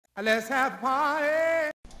Let's have a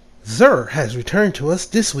party. Xur has returned to us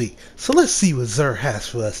this week, so let's see what Xur has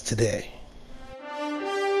for us today.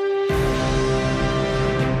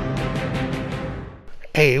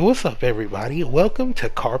 Hey, what's up everybody? Welcome to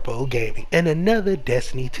Karpo Gaming and another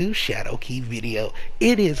Destiny 2 Shadowkeep video.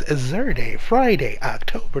 It is Xur Day, Friday,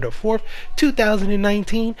 October the 4th,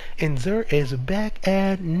 2019, and Xur is back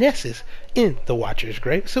at Nessus in the Watcher's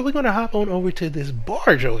Grave. So we're going to hop on over to this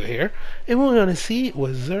barge over here, and we're going to see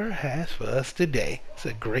what Xur has for us today. It's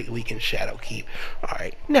a great week in Shadowkeep.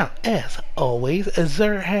 Alright, now as always,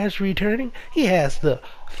 Xur has returning. He has the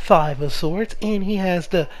 5 of Swords, and he has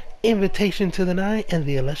the Invitation to the Night, and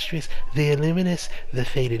the illustrious, the illuminous, the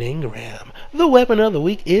faded engram. The weapon of the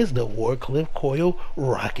week is the Warcliffe Coil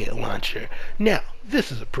rocket launcher. Now,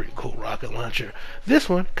 this is a pretty cool rocket launcher. This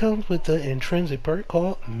one comes with the intrinsic perk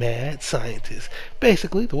called Mad Scientist.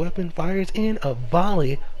 Basically, the weapon fires in a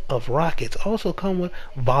volley of rockets. Also come with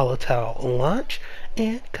volatile launch,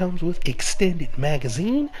 and comes with extended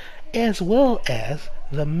magazine, as well as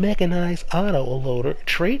the mechanized auto loader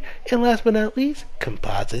trait, and last but not least,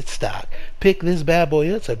 composite stock. Pick this bad boy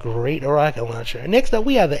up. It's a great rocket launcher. Next up,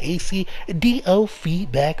 we have the ACDO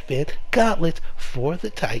feedback fin gauntlets for the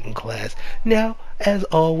Titan class. Now, as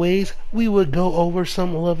always, we would go over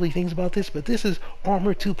some lovely things about this, but this is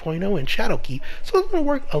Armor 2.0 in Shadowkeep, so it's going to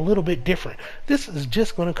work a little bit different. This is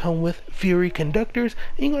just going to come with Fury conductors,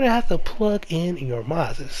 and you're going to have to plug in your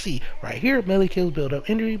mods. Let's see, right here, melee kills build up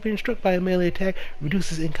injury. Being struck by a melee attack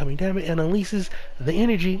reduces incoming damage and unleashes the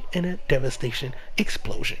energy in a devastation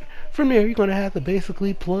explosion. From there, you're going to have to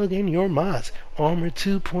basically plug in your mods. Armor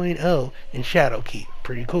 2.0 in Shadowkeep.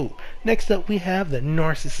 Pretty cool. Next up, we have the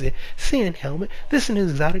Narcissus Sand Helmet. This is an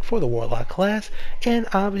exotic for the Warlock class, and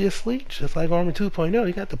obviously, just like Armor 2.0,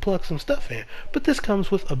 you got to plug some stuff in. But this comes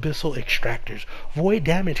with Abyssal Extractors. Void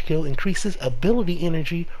damage kill increases ability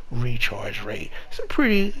energy recharge rate. It's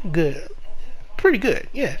pretty good.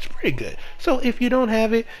 Yeah, it's pretty good. So if you don't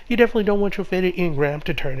have it, you definitely don't want your faded engram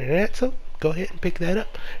to turn into that, so go ahead and pick that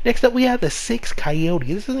up. Next up, we have the 6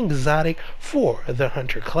 Coyote. This is an exotic for the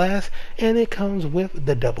Hunter class, and it comes with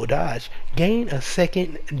the double dodge. Gain a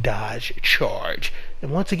second dodge charge. And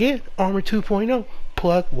once again, Armor 2.0.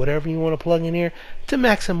 Plug whatever you want to plug in here to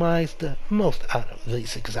maximize the most out of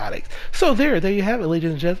these exotics. So there you have it, ladies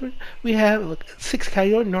and gentlemen. We have 6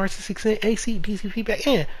 Coyote, Narcissus, AC, DC feedback,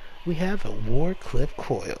 and we have a Warcliffe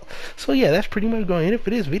Coil. So yeah, that's pretty much going to end it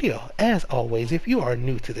for this video. As always, if you are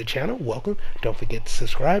new to the channel, welcome. Don't forget to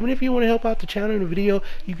subscribe, and if you want to help out the channel in the video,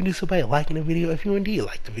 you can do so by liking the video if you indeed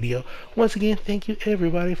like the video. Once again, thank you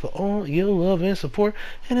everybody for all your love and support,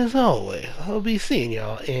 and as always, I'll be seeing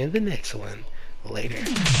y'all in the next one. Later.